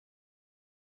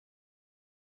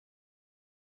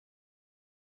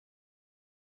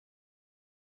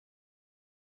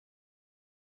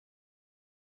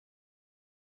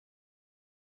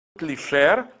fundamentally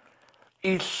share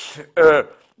is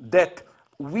that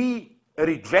we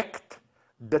reject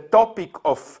the topic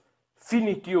of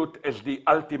finitude as the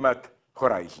ultimate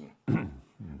horizon.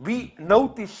 We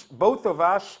notice, both of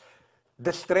us,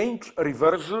 the strange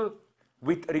reversal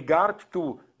with regard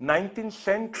to 19th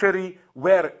century,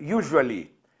 where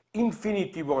usually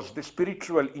infinity was the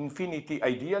spiritual infinity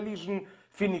idealism,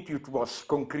 finitude was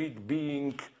concrete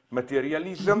being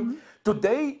materialism.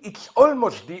 Today, it's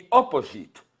almost the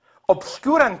opposite.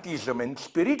 Obscurantism and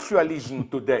spiritualism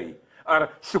today are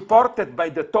supported by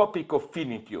the topic of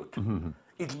finitude.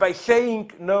 It's by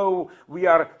saying, no, we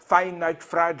are finite,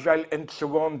 fragile, and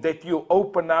so on, that you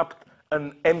open up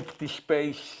an empty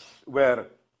space where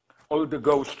all the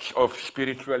ghosts of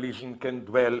spiritualism can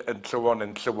dwell, and so on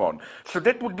and so on. So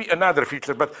that would be another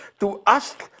feature. But to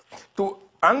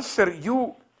answer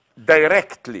you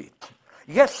directly,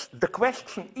 yes, the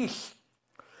question is,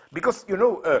 because, you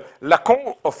know,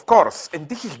 Lacan, of course, and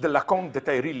this is the Lacan that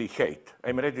I really hate,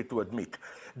 I'm ready to admit.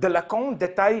 The Lacan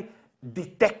that I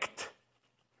detect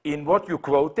in what you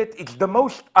quoted, it's the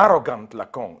most arrogant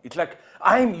Lacan. It's like,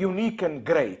 I'm unique and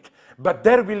great, but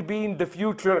there will be in the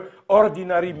future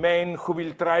ordinary men who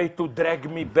will try to drag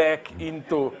me back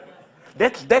into...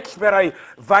 That's where I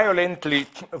violently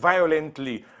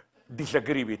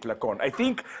disagree with Lacan. I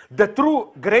think the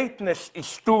true greatness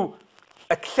is to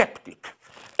accept it.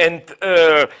 And,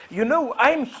 you know,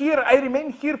 I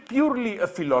remain here purely a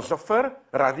philosopher,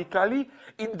 radically,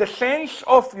 in the sense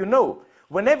of, you know,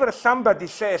 whenever somebody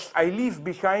says, I leave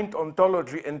behind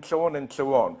ontology and so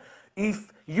on,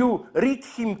 if you read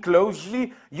him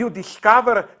closely, you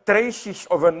discover traces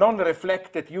of a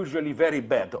non-reflected, usually very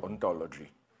bad ontology.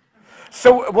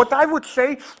 So what I would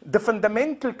say, the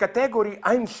fundamental category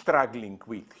I'm struggling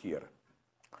with here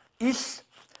is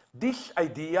this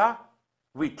idea,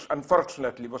 which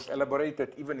unfortunately was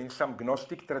elaborated even in some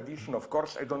Gnostic tradition. Of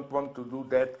course, I don't want to do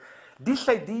that. This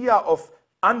idea of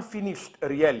unfinished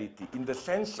reality, in the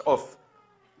sense of,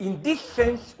 in this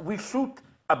sense, we should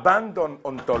abandon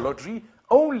ontology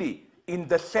only in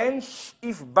the sense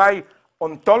if by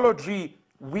ontology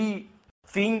we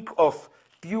think of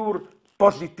pure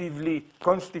positively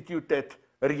constituted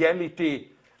reality.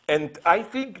 And I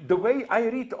think the way I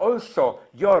read also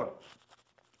your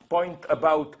point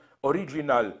about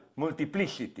original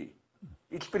multiplicity,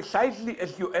 it's precisely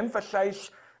as you emphasize,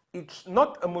 it's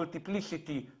not a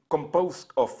multiplicity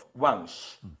composed of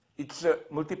ones. It's a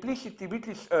multiplicity which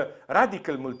is a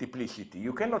radical multiplicity.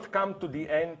 You cannot come to the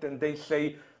end and they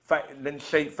say, then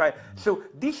say five. So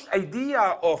this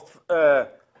idea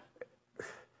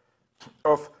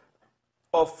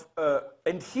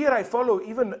and here I follow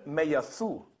even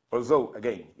Meillassoux, although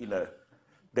again,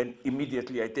 then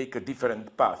immediately I take a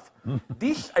different path.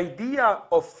 This idea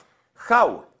of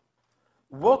how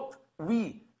what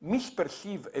we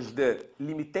misperceive as the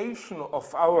limitation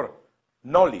of our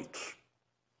knowledge,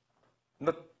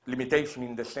 not limitation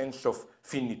in the sense of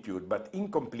finitude, but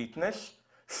incompleteness,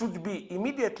 should be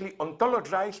immediately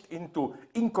ontologized into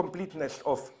incompleteness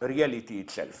of reality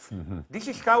itself. This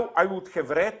is how I would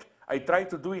have read. I try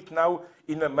to do it now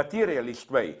in a materialist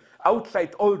way,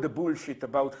 outside all the bullshit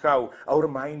about how our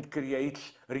mind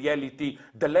creates reality,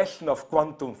 the lesson of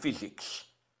quantum physics.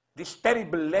 This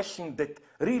terrible lesson that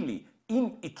really,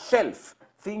 in itself,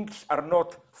 things are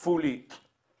not fully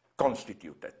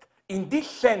constituted. In this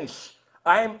sense,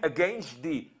 I am against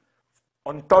the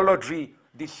ontology,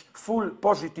 this full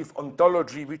positive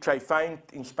ontology, which I find,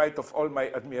 in spite of all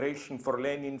my admiration for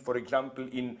Lenin, for example,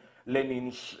 in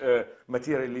Lenin's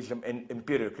materialism and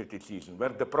empiriocriticism, where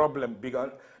the problem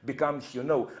becomes, you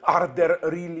know, are there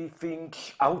really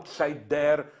things outside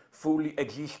there fully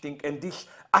existing? And this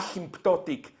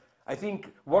asymptotic, I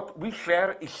think what we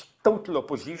share is total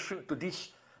opposition to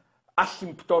this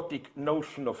asymptotic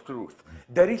notion of truth.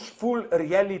 There is full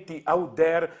reality out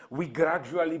there. We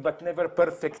gradually but never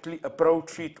perfectly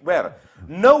approach it. Where?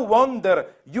 No wonder,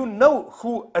 you know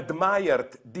who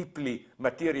admired deeply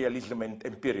materialism and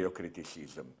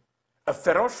empiriocriticism. A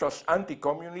ferocious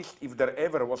anti-communist, if there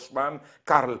ever was one,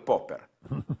 Karl Popper.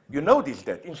 You notice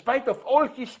that. In spite of all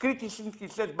his criticism, he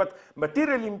says, but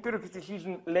material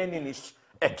empiriocriticism, Lenin is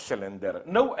excellent there.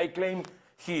 No, I claim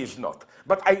he is not.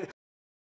 But